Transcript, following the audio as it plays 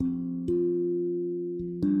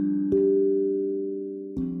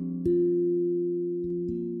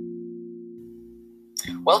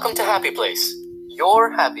Welcome to Happy Place,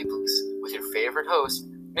 your happy place, with your favorite host,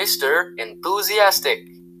 Mr. Enthusiastic.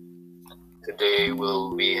 Today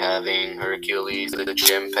we'll be having Hercules the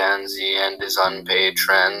chimpanzee and his unpaid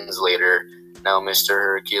translator. Now, Mr.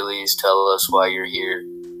 Hercules, tell us why you're here.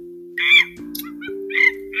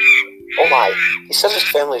 Oh my, he says his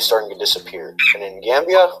family is starting to disappear, and in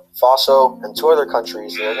Gambia, Faso, and 2 other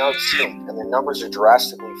countries, they are now extinct, and their numbers are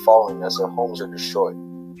drastically falling as their homes are destroyed.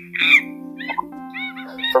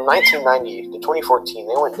 From 1990 to 2014,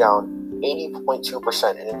 they went down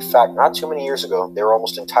 80.2%, and in fact, not too many years ago, they were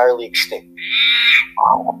almost entirely extinct.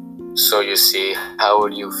 So you see, how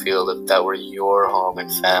would you feel if that were your home and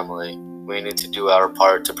family? We need to do our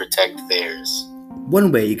part to protect theirs.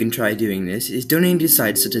 One way you can try doing this is donating to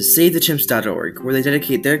sites such as SaveTheChimps.org, where they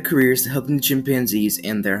dedicate their careers to helping the chimpanzees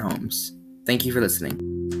and their homes. Thank you for listening.